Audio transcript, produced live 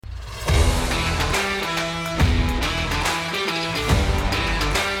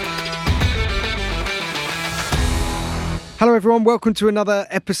Hello everyone, welcome to another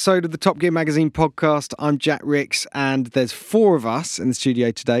episode of the Top Gear Magazine podcast. I'm Jack Ricks and there's four of us in the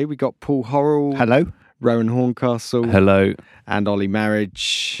studio today. We got Paul Horrell. Hello. Rowan Horncastle. Hello. And Ollie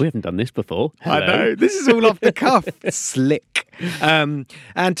Marriage. We haven't done this before. Hello. I know, this is all off the cuff. Slick. And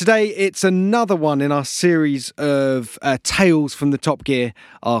today it's another one in our series of tales from the Top Gear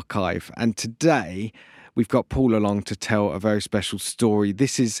archive. And today we've got Paul along to tell a very special story.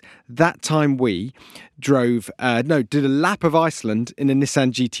 This is that time we did a lap of Iceland in a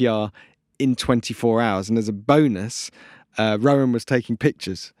Nissan GTR in 24 hours. And as a bonus, Rowan was taking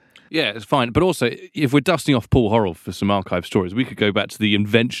pictures. Yeah, it's fine. But also, if we're dusting off Paul Horrell for some archive stories, we could go back to the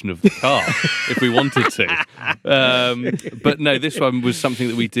invention of the car if we wanted to. But no, this one was something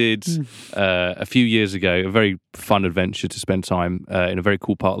that we did a few years ago, a very fun adventure to spend time in a very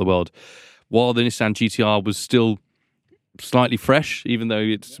cool part of the world, while the Nissan GTR was still slightly fresh, even though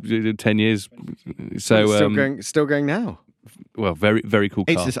it's 10 years. So it's still going now. Well, very, very cool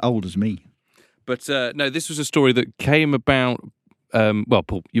car. It's as old as me. But no, this was a story that came about. Well,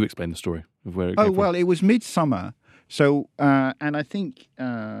 Paul, you explain the story of where it came from. Well, it was midsummer. So, and I think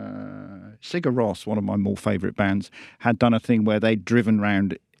Sigur Rós, one of my more favourite bands, had done a thing where they'd driven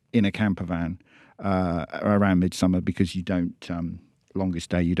round in a camper van around midsummer because you don't, longest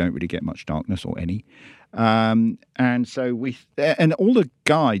day, you don't really get much darkness or any. And so and all the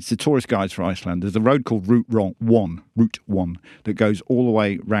guides, the tourist guides for Iceland, there's a road called Route 1, that goes all the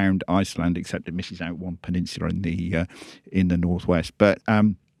way round Iceland, except it misses out one peninsula in the northwest. But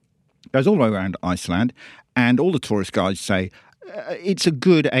goes all the way around Iceland, and all the tourist guides say it's a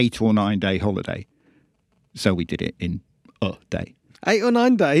good 8 or 9 day holiday. So we did it in a day. 8 or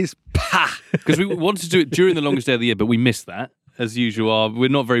 9 days? Because we wanted to do it during the longest day of the year, but we missed that. As usual, we're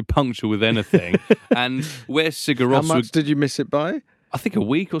not very punctual with anything. And where Sigur Rós... How much did you miss it by? I think a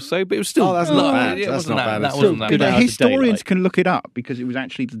week or so, but it was still... Oh, that's not bad. That's not bad. That wasn't that bad. Historians can look it up because it was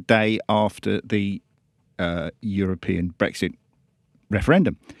actually the day after the European Brexit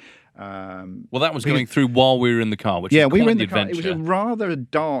referendum. Well, that was going through while we were in the car, which we was quite were in the the car. adventure. It was a rather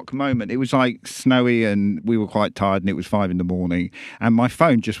dark moment. It was like snowy and we were quite tired and it was 5 a.m. and my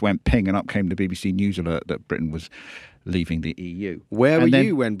phone just went ping and up came the BBC News alert that Britain was leaving the EU. Where were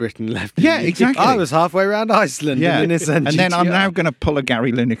you when Britain left the EU? Exactly. I was halfway around Iceland in the Nissan GTR. And then I'm now going to pull a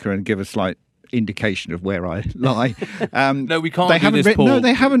Gary Lineker and give a slight indication of where I lie. No, we can't do this, Paul. No,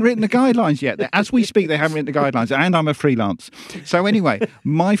 they haven't written the guidlines yet. As we speak, they haven't written the guidelines, and I'm a freelance. So anyway,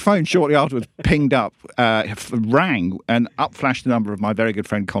 my phone shortly afterwards pinged up, rang, and up flashed the number of my very good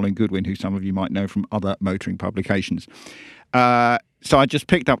friend Colin Goodwin, who some of you might know from other motoring publications. So I just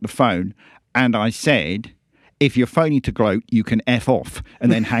picked up the phone and I said, if you're phoning to gloat, you can F off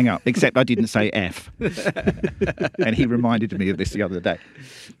and then hang up, except I didn't say F. And he reminded me of this the other day.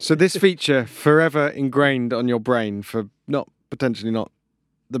 So this feature forever ingrained on your brain for potentially not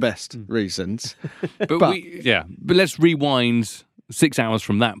the best reasons. But let's rewind 6 hours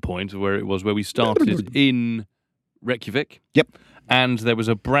from that point where we started in Reykjavik. Yep. And there was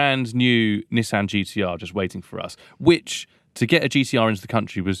a brand new Nissan GTR just waiting for us, which to get a GTR into the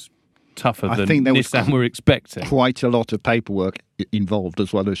country was tougher than Nissan were expecting. Quite a lot of paperwork involved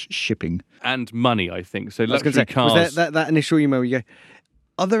as well as shipping. And money, I think. So luxury cars. Was there that initial email you go,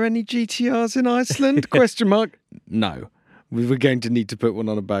 are there any GTRs in Iceland? ? No. We were going to need to put one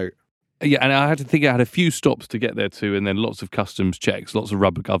on a boat. Yeah, and I had a few stops to get there too, and then lots of customs checks, lots of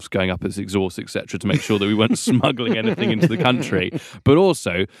rubber gloves going up its exhaust, etc., to make sure that we weren't smuggling anything into the country. But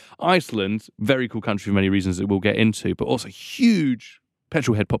also, Iceland, very cool country for many reasons that we'll get into, but also huge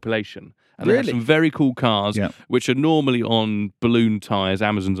petrol head population. And they have some very cool cars, which are normally on balloon tyres,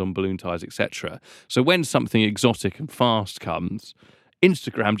 Amazon's on balloon tyres, etc. So when something exotic and fast comes,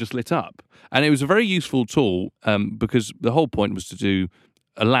 Instagram just lit up. And it was a very useful tool because the whole point was to do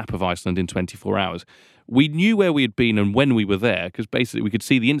a lap of Iceland in 24 hours. We knew where we had been and when we were there because basically we could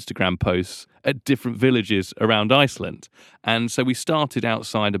see the Instagram posts at different villages around Iceland. And so we started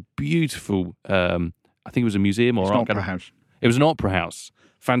outside a beautiful, I think it was a museum or opera house. It was an opera house.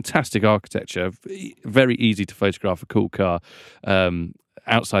 Fantastic architecture, very easy to photograph a cool car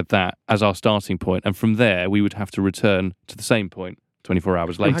outside that as our starting point. And from there, we would have to return to the same point 24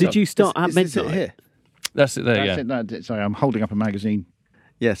 hours later. Did you start at midnight? Here? That's it there, Sorry, I'm holding up a magazine.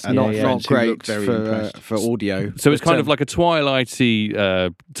 Yes, not great for audio. So it's kind of like a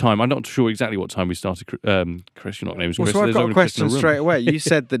twilighty time. I'm not sure exactly what time we started. Chris, you're not named Chris. So I've got a question straight away. You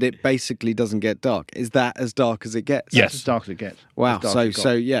said that it basically doesn't get dark. Is that as dark as it gets? Yes, as dark as it gets. Wow. So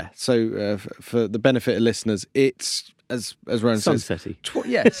for the benefit of listeners, it's as Rowan says, sunsetty.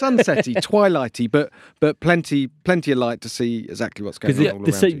 Sunsetty, twilighty, but plenty of light to see exactly what's going on all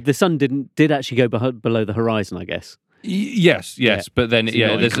around you. The sun did actually go below the horizon, I guess. Yes, but then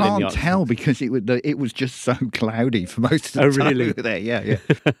You there's can't tell because it was just so cloudy for most of the time. Really? There, yeah.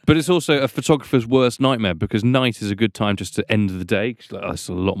 But it's also a photographer's worst nightmare because night is a good time just to end of the day. 'Cause it's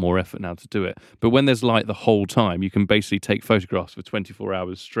a lot more effort now to do it. But when there's light the whole time, you can basically take photographs for 24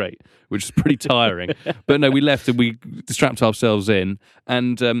 hours straight, which is pretty tiring. But no, we left and we strapped ourselves in.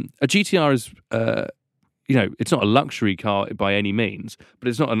 And a GTR is... it's not a luxury car by any means, but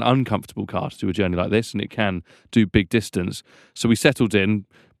it's not an uncomfortable car to do a journey like this, and it can do big distance. So we settled in.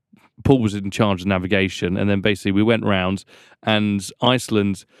 Paul was in charge of navigation, and then basically we went round. And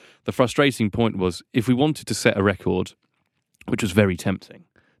Iceland, the frustrating point was if we wanted to set a record, which was very tempting,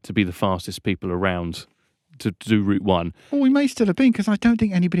 to be the fastest people around to do Route 1. Well, we may still have been because I don't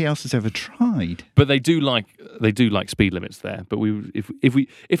think anybody else has ever tried. But they do like speed limits there. But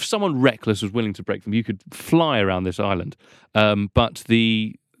if someone reckless was willing to break them, you could fly around this island. But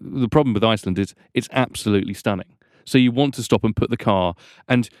the problem with Iceland is it's absolutely stunning. So you want to stop and put the car,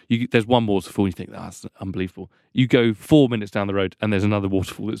 and there's one waterfall, and you think, that's unbelievable. You go 4 minutes down the road, and there's another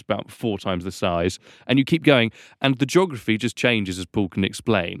waterfall that's about 4 times the size, and you keep going, and the geography just changes, as Paul can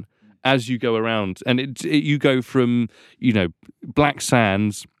explain, as you go around. And you go from, black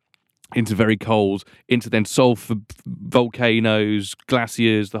sands into very cold, into then sulfur volcanoes,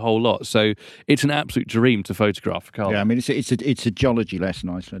 glaciers, the whole lot. So it's an absolute dream to photograph a car. Yeah, I mean, it's a geology lesson,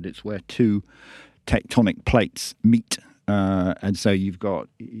 Iceland. It's where two tectonic plates meet, and so you've got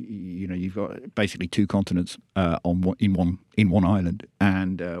basically two continents in one island,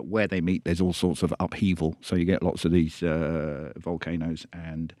 and where they meet, there's all sorts of upheaval. So you get lots of these volcanoes,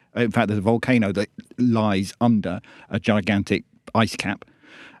 and in fact, there's a volcano that lies under a gigantic ice cap,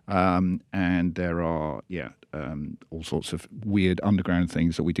 and there are all sorts of weird underground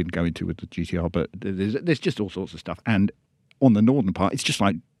things that we didn't go into with the GTR, but there's just all sorts of stuff. And on the northern part,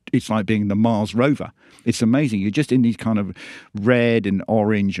 it's like being the Mars rover. It's amazing. You're just in these kind of red and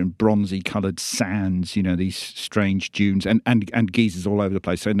orange and bronzy coloured sands, these strange dunes and geysers all over the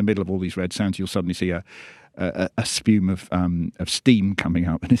place. So in the middle of all these red sands, you'll suddenly see a spume of steam coming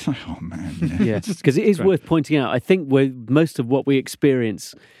up, and it's like, oh man. Yes, because it is worth pointing out. I think most of what we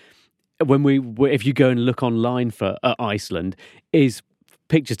experience if you go and look online for Iceland is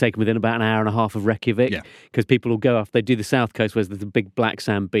pictures taken within about an hour and a half of Reykjavik, because people will go off. They do the south coast where there's the big black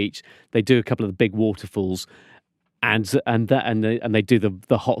sand beach. They do a couple of the big waterfalls, and they do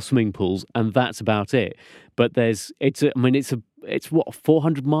the hot swimming pools, and that's about it. But it's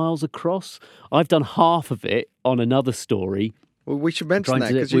 400 miles across. I've done half of it on another story. Well, we should mention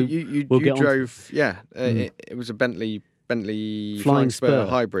that because you drove. It was a Bentley Flying Spur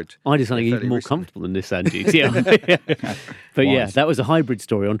hybrid. I did something even more comfortable than this, Andy. But that was a hybrid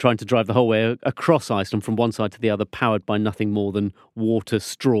story on trying to drive the whole way across Iceland from one side to the other, powered by nothing more than water,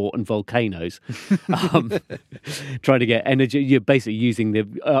 straw, and volcanoes. Trying to get energy. You're basically using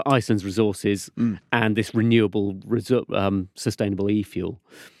the Iceland's resources and this renewable, sustainable e-fuel.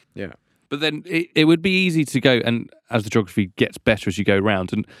 Yeah. But then it would be easy to go, and as the geography gets better as you go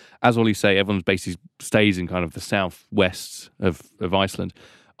around, and as Ollie say, everyone basically stays in kind of the southwest of Iceland.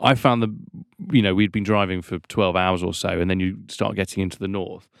 I found we'd been driving for 12 hours or so, and then you start getting into the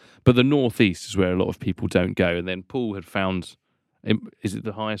north. But the northeast is where a lot of people don't go. And then Paul had found, is it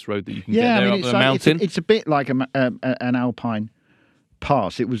the highest road that you can get there up the mountain? It's a bit like an alpine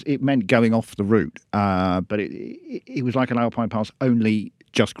pass. It meant going off the route, but it was like an alpine pass, only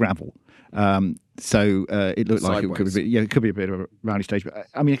just gravel. So it looked like it could be a bit of a rally stage. But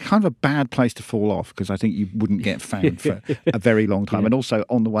I mean, kind of a bad place to fall off, because I think you wouldn't get found for a very long time. And also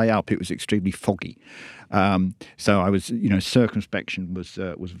on the way up, it was extremely foggy. So I was, circumspection was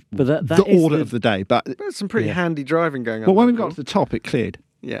the order of the day. But there's some pretty handy driving going on. Well, when we got to the top, it cleared.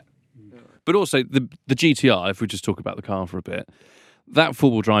 Yeah. But also the GTR, if we just talk about the car for a bit, that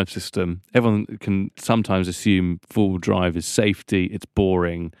four-wheel drive system, everyone can sometimes assume four-wheel drive is safety, it's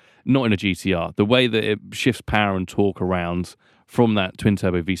boring. Not in a GTR. The way that it shifts power and torque around from that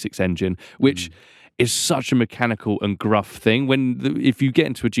twin-turbo V6 engine, which is such a mechanical and gruff thing. If you get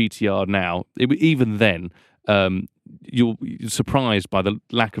into a GTR now, even then, you're surprised by the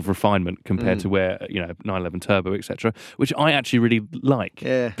lack of refinement compared to where 911 turbo, etc., which I actually really like.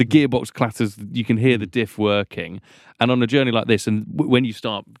 Yeah. The gearbox clatters, you can hear the diff working, and on a journey like this, and when you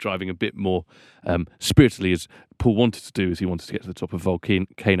start driving a bit more spiritedly, as Paul wanted to do, as he wanted to get to the top of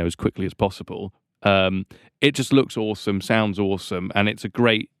volcano as quickly as possible, it just looks awesome, sounds awesome, and it's a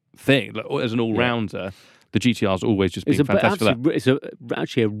great thing. As an all-rounder, the GTR's always just been fantastic for that. It's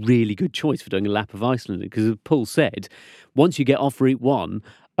actually a really good choice for doing a lap of Iceland, because as Paul said, once you get off Route 1,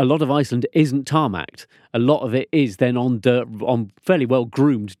 a lot of Iceland isn't tarmacked. A lot of it is then on fairly well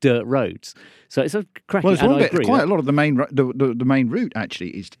groomed dirt roads. So it's a cracking. Well, it's and I agree quite that- a lot of the main the main route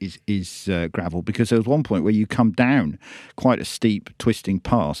actually is gravel, because there was one point where you come down quite a steep twisting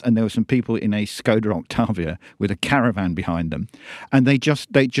pass, and there were some people in a Skoda Octavia with a caravan behind them, and they just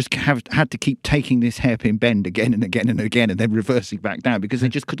had to keep taking this hairpin bend again and again and again, and then reversing back down because they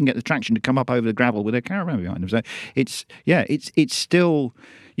just couldn't get the traction to come up over the gravel with a caravan behind them. So it's still,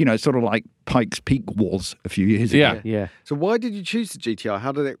 sort of like Pikes Peak was a few years ago. Yeah. So why did you choose the GTR?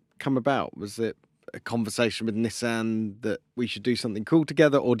 How did it come about? Was it a conversation with Nissan that we should do something cool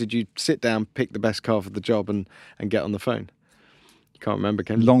together, or did you sit down, pick the best car for the job, and get on the phone? You can't remember,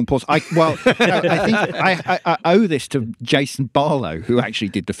 can you? Long pause. I think I owe this to Jason Barlow, who actually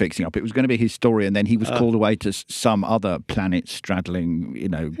did the fixing up. It was going to be his story, and then he was called away to some other planet-straddling,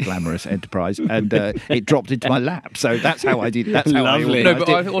 glamorous enterprise, and it dropped into my lap. So that's how I did it. That's how Lovely. I No, but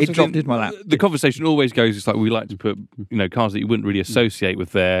organised I it. also It dropped think into my lap. the conversation always goes, it's like we like to put, cars that you wouldn't really associate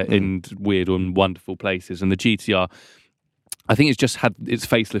with there in weird and wonderful places. And the GTR, I think it's just had its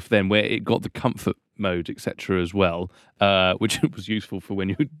facelift then, where it got the comfort mode, etc. as well, which was useful for when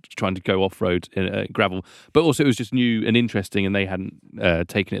you were trying to go off-road in gravel. But also it was just new and interesting, and they hadn't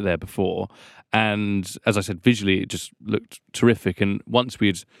taken it there before. And as I said, visually it just looked terrific. And once we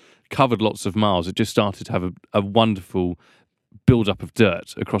had covered lots of miles, it just started to have a wonderful build-up of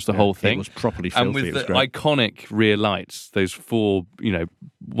dirt across the whole thing. It was properly filthy. And with It was the great. iconic rear lights, those four,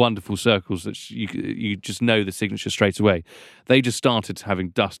 wonderful circles that you just know the signature straight away, they just started having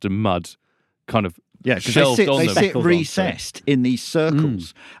dust and mud kind of Because shelved they on sit them. Speckled recessed in these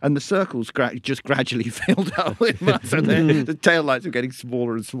circles, and the circles just gradually filled up with mud. So the tail lights were getting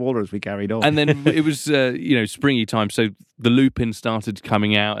smaller and smaller as we carried on. And then it was, springy time, so the lupin started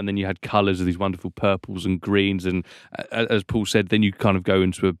coming out, and then you had colours of these wonderful purples and greens, and as Paul said, then you kind of go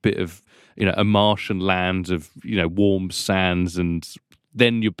into a bit of, a Martian land of, warm sands, and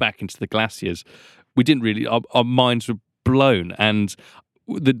then you're back into the glaciers. We didn't really, our minds were blown, and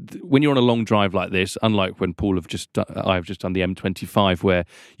when you're on a long drive like this, unlike when Paul I've just done the M25, where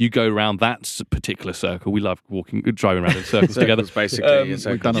you go around that particular circle. We love driving around in circles together. Basically,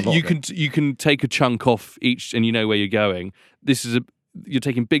 We've done a lot. You can take a chunk off each, and you know where you're going. You're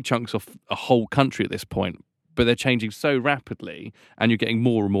taking big chunks off a whole country at this point, but they're changing so rapidly, and you're getting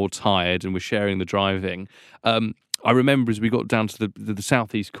more and more tired, and we're sharing the driving. I remember as we got down to the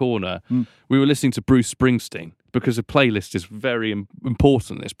southeast corner, we were listening to Bruce Springsteen, because a playlist is very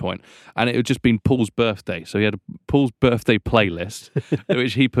important at this point. And it had just been Paul's birthday. So he had a Paul's birthday playlist,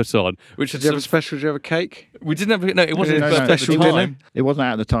 which he put on. Did you have a special? Did you have a cake? We didn't have, no, it wasn't No, his no, birthday special at the dinner? time. It wasn't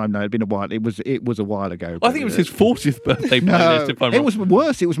at the time. No, it'd been a while. It was a while ago. I think it was his 40th birthday No, playlist, if I'm it wrong. was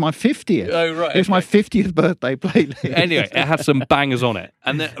worse. It was my 50th. Oh, right, It was my 50th birthday playlist. Anyway, it had some bangers on it.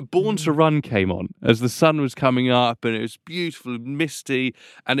 And then Born to Run came on as the sun was coming up, and it was beautiful and misty.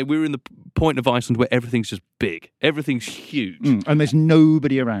 And we were in the point of Iceland where everything's just big. Everything's huge. And there's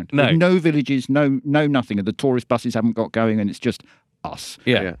nobody around. No. There's no villages, no nothing. And the tourist buses haven't got going, and it's just us.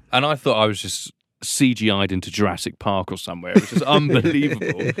 Yeah. And I thought I was just CGI'd into Jurassic Park or somewhere. It was just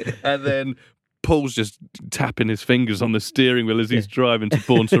unbelievable. And then Paul's just tapping his fingers on the steering wheel as he's driving to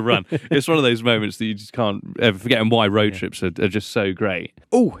Born to Run. It's one of those moments that you just can't ever forget, and why road trips are just so great.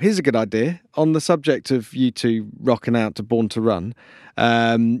 Oh, here's a good idea. On the subject of you two rocking out to Born to Run,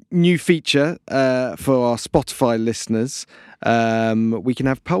 new feature for our Spotify listeners. We can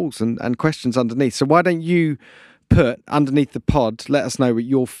have polls and questions underneath. So why don't you put underneath the pod, let us know what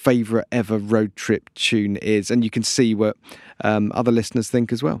your favourite ever road trip tune is, and you can see what other listeners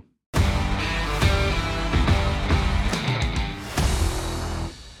think as well.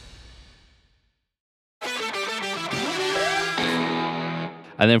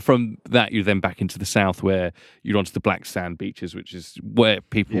 And then from that, you're then back into the south, where you're onto the black sand beaches, which is where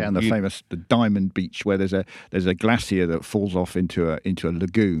people... Yeah, and the Diamond Beach, where there's a glacier that falls off into a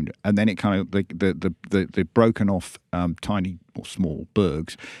lagoon, and then it kind of the broken off tiny or small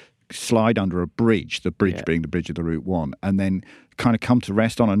bergs slide under a bridge, the bridge being the bridge of the Route 1, and then kind of come to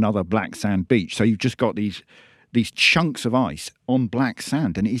rest on another black sand beach. So you've just got these chunks of ice on black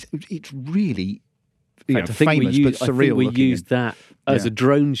sand, and it's really... I think famous we but used, surreal. we looking. used that as a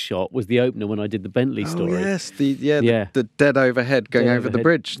drone shot. Was the opener when I did the Bentley story? Oh, yes, the dead overhead going over the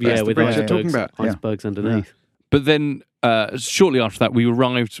bridge. That's the with bridge you're talking icebergs, about. icebergs underneath. But then shortly after that, we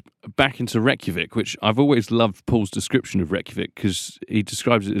arrived back into Reykjavik, which I've always loved Paul's description of Reykjavik, because he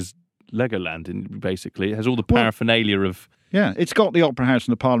describes it as Legoland, and basically it has all the paraphernalia of... Yeah, it's got the Opera House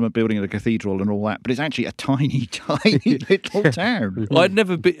and the Parliament Building and the Cathedral and all that, but it's actually a tiny, tiny little town. I'd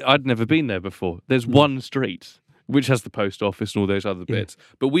never been there before. There's one street which has the post office and all those other bits.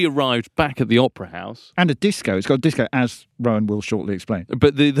 But we arrived back at the Opera House. And a disco. It's got a disco, as Rowan will shortly explain.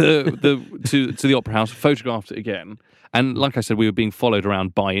 But to the Opera House, photographed it again. And like I said, we were being followed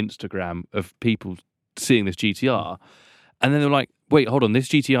around by Instagram of people seeing this GTR. And then they were like, wait, hold on, this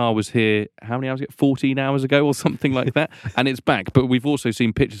GTR was here, how many hours ago? 14 hours ago or something like that. And it's back. But we've also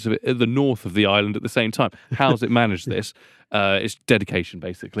seen pictures of it at the north of the island at the same time. How's it managed this? It's dedication,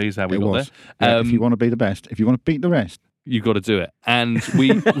 basically, is how we got there. Yeah, if you want to be the best, if you want to beat the rest, you've got to do it. And we...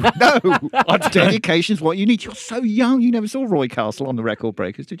 No! Dedication's what you need. You're so young. You never saw Roy Castle on the Record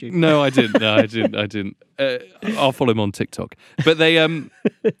Breakers, did you? No, I didn't. I didn't. I'll follow him on TikTok. But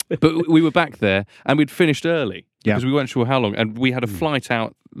but we were back there and we'd finished early. Yeah. Because we weren't sure how long. And we had a flight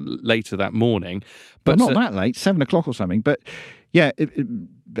out later that morning. But Well, not that late, 7 o'clock or something. But yeah,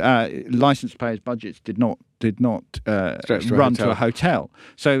 licence payers' budgets did not run to a hotel.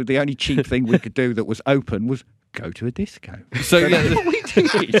 So the only cheap thing we could do that was open was go to a disco. So yeah, we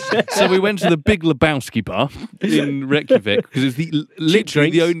did. So we went to the Big Lebowski bar in Reykjavik because it's literally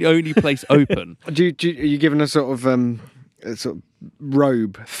the only place open. Are you given a sort of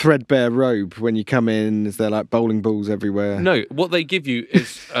robe, threadbare robe when you come in? Is there like bowling balls everywhere? No, what they give you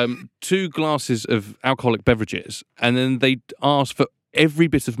is 2 glasses of alcoholic beverages, and then they ask for every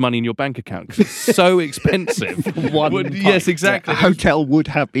bit of money in your bank account because it's so expensive. Yes, exactly. A hotel would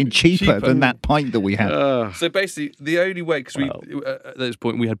have been cheaper than that pint that we had. So basically, the only way, because at this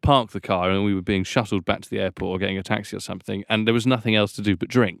point we had parked the car and we were being shuttled back to the airport or getting a taxi or something, and there was nothing else to do but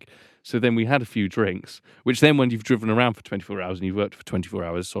drink. So then we had a few drinks, which then when you've driven around for 24 hours and you've worked for 24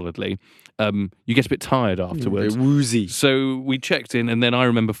 hours solidly, you get a bit tired afterwards. Woozy. So we checked in, and then I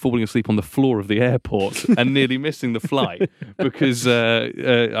remember falling asleep on the floor of the airport and nearly missing the flight because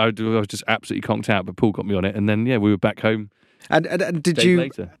I was just absolutely conked out, but Paul got me on it. And then, we were back home. And did you...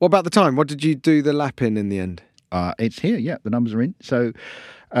 Later. What about the time? What did you do the lap in the end? It's here, yeah, the numbers are in. So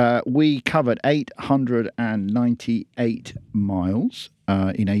we covered 898 miles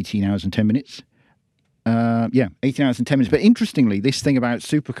in 18 hours and 10 minutes. 18 hours and 10 minutes. But interestingly, this thing about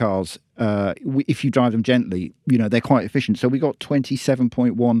supercars, if you drive them gently, they're quite efficient. So we got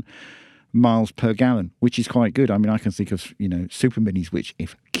 27.1 miles per gallon, which is quite good. I mean, I can think of, super minis, which,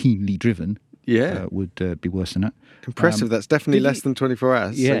 if keenly driven, would be worse than that. Impressive. That's definitely less than 24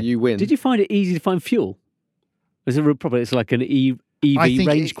 hours. Yeah. So you win. Did you find it easy to find fuel? It's like an EV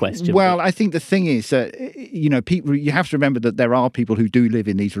range question. Well, I think the thing is that people. You have to remember that there are people who do live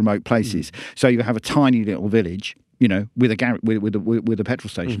in these remote places. So you have a tiny little village, with a petrol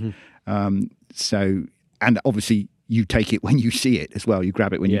station. And obviously you take it when you see it as well. You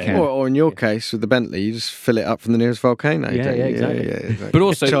grab it when you can. Or in your case with the Bentley, you just fill it up from the nearest volcano. Exactly. But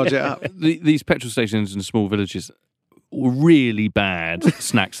also charge it up. These petrol stations in small villages. Really bad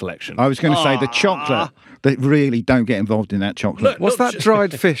snack selection. I was going to say the chocolate. They really don't get involved in that chocolate. What's that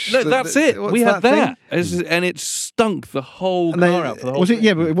dried fish? No, that's it. We had that. And it stunk the whole car out for the whole thing.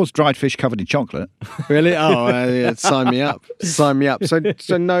 Yeah, but it was dried fish covered in chocolate. Really? Oh, sign me up. Sign me up. So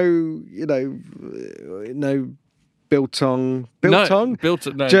no, no biltong? No.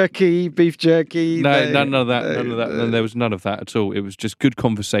 Jerky, beef jerky? No, none of that. There was none of that at all. It was just good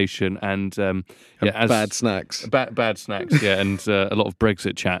conversation and bad snacks. Bad snacks, yeah, and a lot of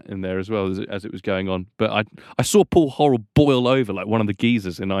Brexit chat in there as well as it was going on. But I saw Paul Horrell boil over like one of the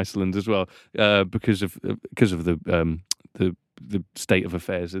geezers in Iceland as well because of the state of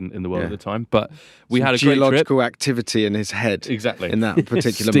affairs in the world at the time. But we had a great geological activity in his head. Exactly. In that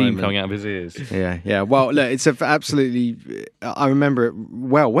particular Steam moment. coming out of his ears. Yeah. Well, look, it's absolutely... I remember it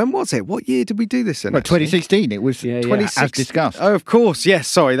well. When was it? What year did we do this in? 2016. It was 2016. As discussed. Oh, of course. Yes,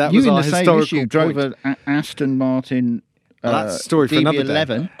 sorry. That was our historical issue drove an Aston Martin... that's a story for another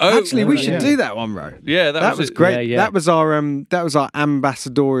day. Actually, we should do that one, Ro. Yeah, that was great. Yeah. That was our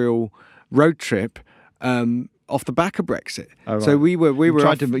ambassadorial road trip off the back of Brexit. Oh, right. So we were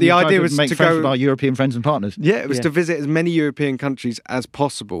the idea was make to friends go with our European friends and partners. Yeah, it was to visit as many European countries as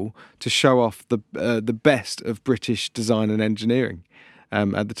possible to show off the best of British design and engineering.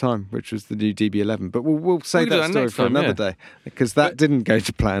 At the time, which was the new DB11. But we'll save that story for another day because that didn't go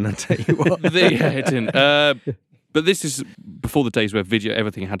to plan, I tell you what. It didn't. But this is before the days where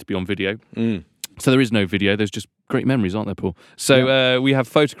everything had to be on video. So there is no video. There's just great memories, aren't there, Paul? So we have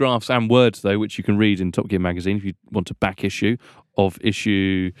photographs and words, though, which you can read in Top Gear magazine if you want a back issue of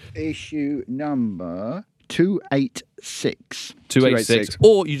issue number 286. 286.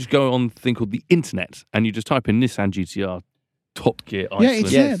 Or you just go on a thing called the internet and you just type in Nissan GTR Top Gear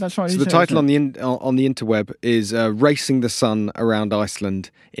Iceland. Yeah, that's right. So the title on the interweb is Racing the Sun Around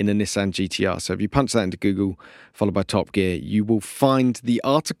Iceland in a Nissan GTR. So if you punch that into Google, followed by Top Gear, you will find the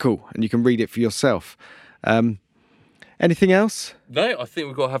article and you can read it for yourself. Anything else? No, I think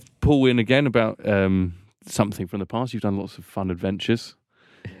we've got to have Paul in again about something from the past. You've done lots of fun adventures.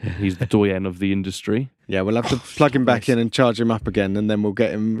 He's the doyen of the industry. Yeah, we'll have to plug him back in and charge him up again, and then we'll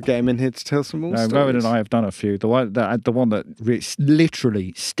get him in here to tell some more stories. Rowan and I have done a few. The one that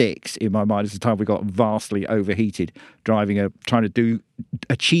literally sticks in my mind is the time we got vastly overheated trying to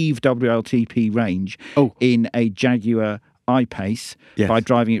achieve WLTP range in a Jaguar I-Pace by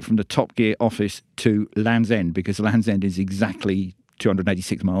driving it from the Top Gear office to Land's End, because Land's End is exactly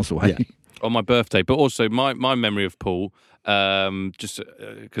 286 miles away. Yeah. On my birthday, but also my memory of Paul, just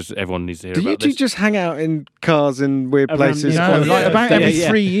because everyone needs to hear about Do you this. just hang out in cars in weird places? About every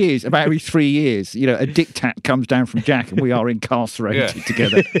 3 years, a diktat comes down from Jack and we are incarcerated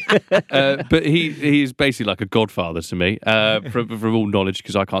together. But he's basically like a godfather to me, from all knowledge,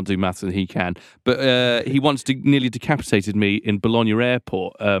 because I can't do maths and he can. But he once nearly decapitated me in Bologna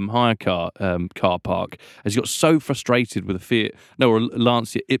Airport hire car park, as he got so frustrated with a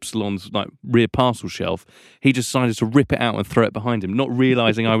Lancia Ypsilon's like rear parcel shelf, he decided to rip it out and throw it behind him, not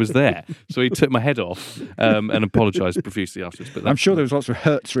realising I was there. So he took my head off and apologised profusely afterwards. But I'm sure there was lots of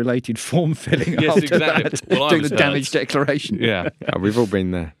Hertz-related form filling Yes, after exactly. that, Well, doing the damage declaration. Yeah. We've all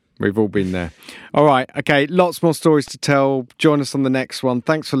been there. All right, okay, lots more stories to tell. Join us on the next one.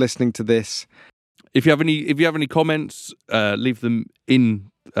 Thanks for listening to this. If you have any comments, leave them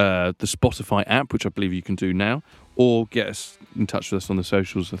in the Spotify app, which I believe you can do now, or get us in touch with us on the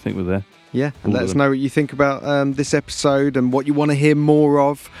socials. I think we're there. Yeah, and let us know what you think about this episode and what you want to hear more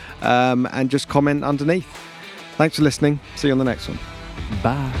of, and just comment underneath. Thanks for listening. See you on the next one.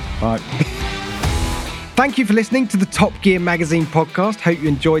 Bye. Thank you for listening to the Top Gear Magazine podcast. Hope you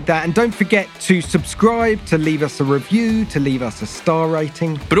enjoyed that. And don't forget to subscribe, to leave us a review, to leave us a star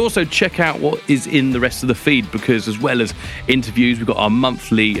rating. But also check out what is in the rest of the feed, because as well as interviews, we've got our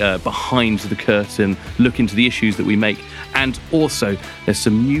monthly behind the curtain look into the issues that we make. And also there's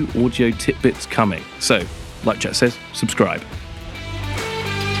some new audio tidbits coming. So, like Jet says, subscribe.